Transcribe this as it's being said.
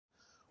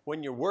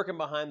When you're working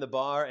behind the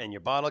bar and your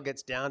bottle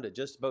gets down to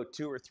just about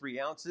 2 or 3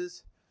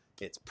 ounces,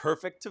 it's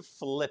perfect to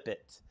flip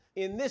it.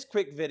 In this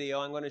quick video,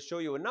 I'm going to show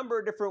you a number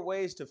of different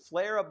ways to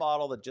flare a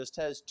bottle that just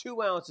has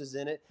 2 ounces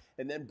in it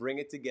and then bring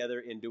it together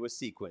into a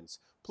sequence.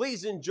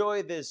 Please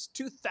enjoy this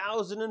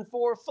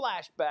 2004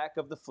 flashback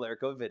of the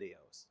Flairco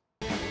videos.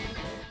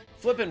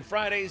 Flippin'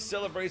 Fridays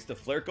celebrates the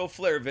Flairco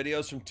Flair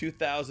videos from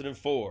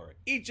 2004.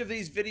 Each of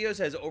these videos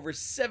has over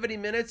 70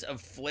 minutes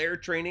of Flair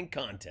training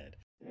content.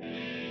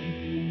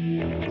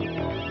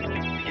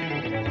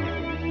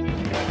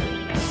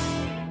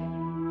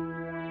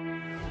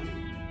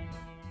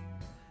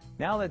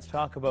 Now let's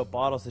talk about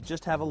bottles that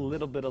just have a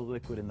little bit of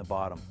liquid in the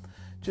bottom.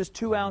 Just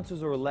 2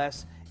 ounces or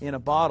less in a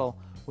bottle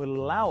will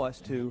allow us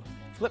to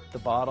flip the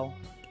bottle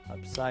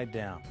upside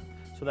down.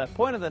 So that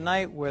point of the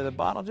night where the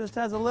bottle just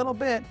has a little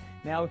bit,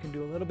 now we can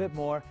do a little bit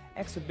more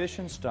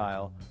exhibition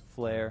style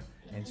flair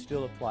and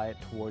still apply it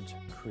towards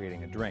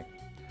creating a drink.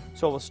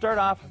 So we'll start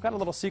off, I've got a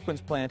little sequence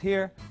planned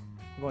here.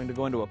 I'm going to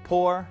go into a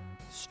pour,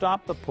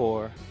 stop the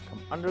pour, come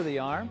under the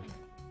arm,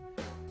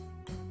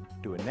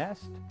 do a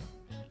nest,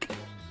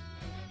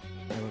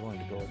 and we're going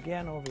to go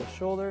again over the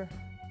shoulder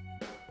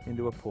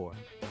into a pour.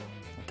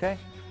 Okay,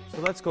 so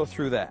let's go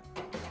through that.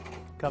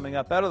 Coming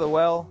up out of the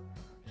well,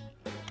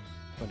 I'm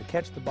going to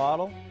catch the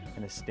bottle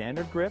in a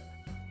standard grip.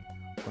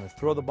 I'm going to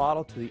throw the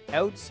bottle to the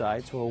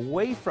outside, so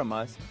away from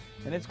us,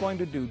 and it's going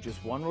to do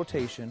just one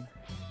rotation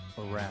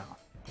around.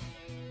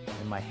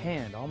 And my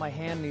hand, all my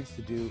hand needs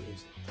to do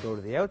is throw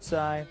to the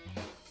outside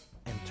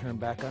and turn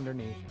back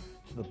underneath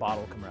so the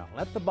bottle will come around.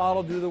 Let the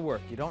bottle do the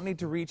work. You don't need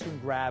to reach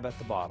and grab at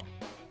the bottle.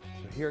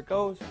 So here it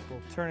goes,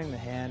 both turning the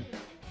hand,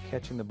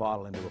 catching the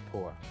bottle into a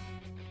pour.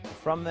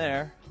 From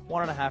there,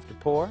 1.5 to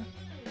pour,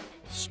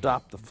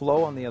 stop the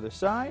flow on the other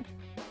side,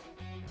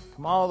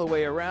 come all the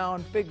way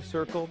around, big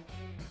circle,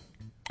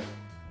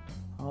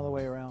 all the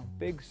way around,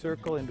 big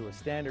circle into a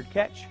standard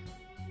catch,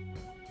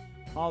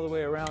 all the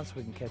way around so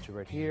we can catch it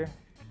right here,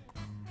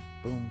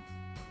 boom.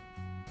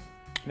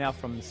 Now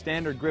from the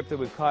standard grip that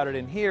we've caught it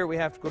in here, we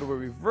have to go to a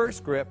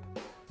reverse grip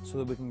so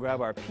that we can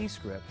grab our piece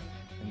grip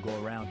and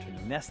go around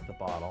to nest the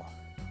bottle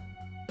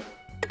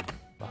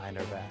behind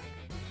our back.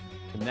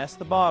 To nest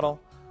the bottle,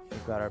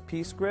 we've got our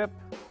piece grip.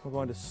 We're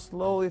going to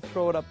slowly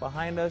throw it up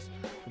behind us.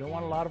 We don't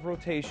want a lot of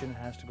rotation. It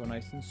has to go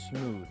nice and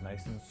smooth,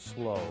 nice and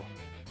slow,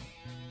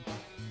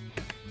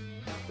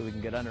 so we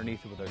can get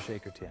underneath it with our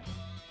shaker tin.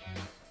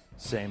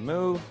 Same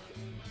move,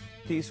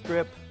 piece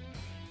grip.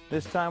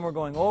 This time we're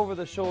going over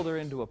the shoulder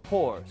into a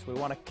pour. So we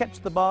want to catch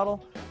the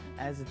bottle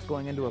as it's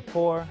going into a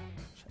pour.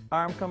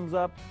 Arm comes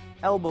up,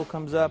 elbow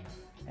comes up,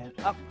 and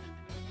up.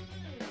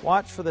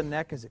 Watch for the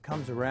neck as it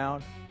comes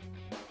around,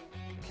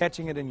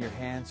 catching it in your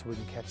hand so we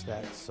can catch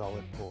that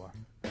solid pour.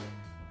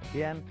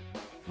 Again,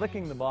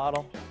 flicking the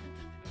bottle,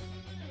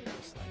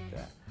 just like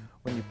that.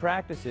 When you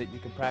practice it, you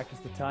can practice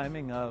the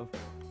timing of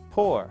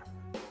pour,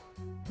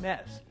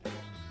 nest,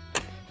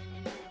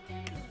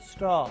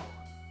 stall.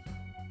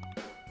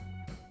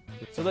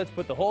 So let's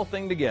put the whole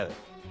thing together.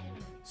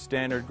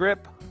 Standard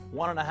grip,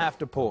 1.5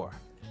 to pour.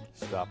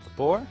 Stop the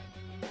pour,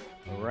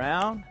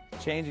 around,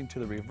 changing to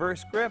the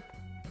reverse grip,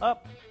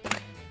 up,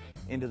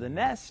 into the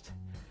nest,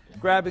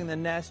 grabbing the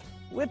nest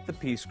with the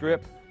piece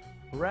grip,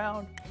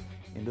 around,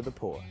 into the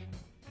pour.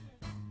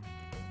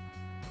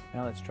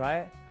 Now let's try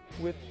it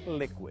with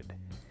liquid.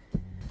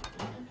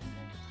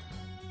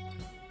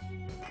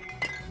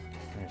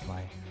 There's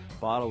my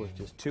bottle with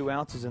just 2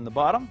 ounces in the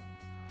bottom,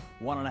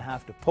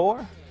 1.5 to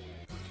pour,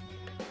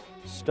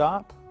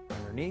 stop,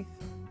 underneath,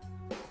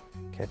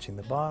 catching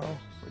the bottle,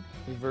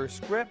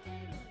 reverse grip,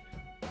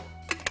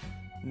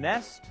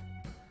 nest,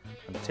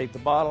 I'm going to take the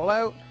bottle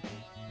out,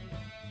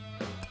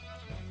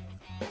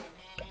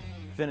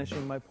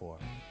 finishing my pour.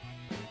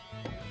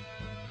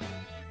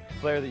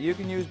 Flair that you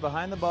can use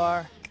behind the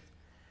bar,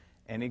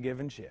 any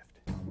given shift.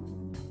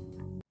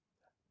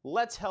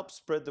 Let's help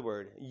spread the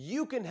word.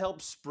 You can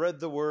help spread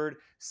the word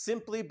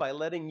simply by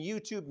letting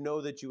YouTube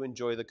know that you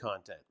enjoy the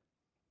content.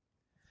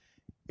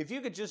 If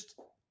you could just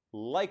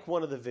like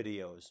one of the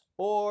videos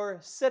or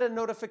set a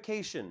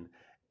notification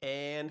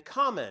and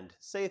comment,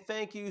 say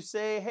thank you,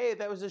 say, hey,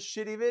 that was a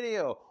shitty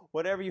video,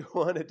 whatever you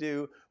want to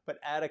do, but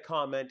add a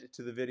comment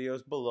to the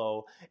videos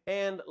below.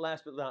 And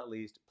last but not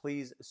least,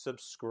 please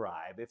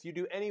subscribe. If you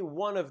do any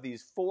one of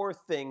these 4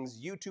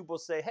 things, YouTube will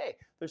say, hey,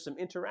 there's some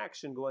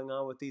interaction going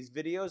on with these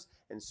videos,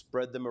 and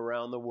spread them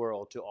around the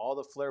world to all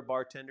the Flair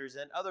bartenders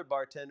and other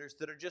bartenders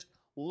that are just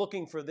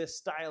looking for this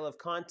style of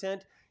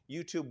content.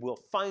 YouTube will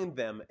find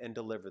them and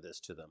deliver this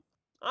to them.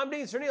 I'm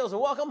Serneels,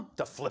 and welcome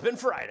to Flippin'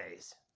 Fridays.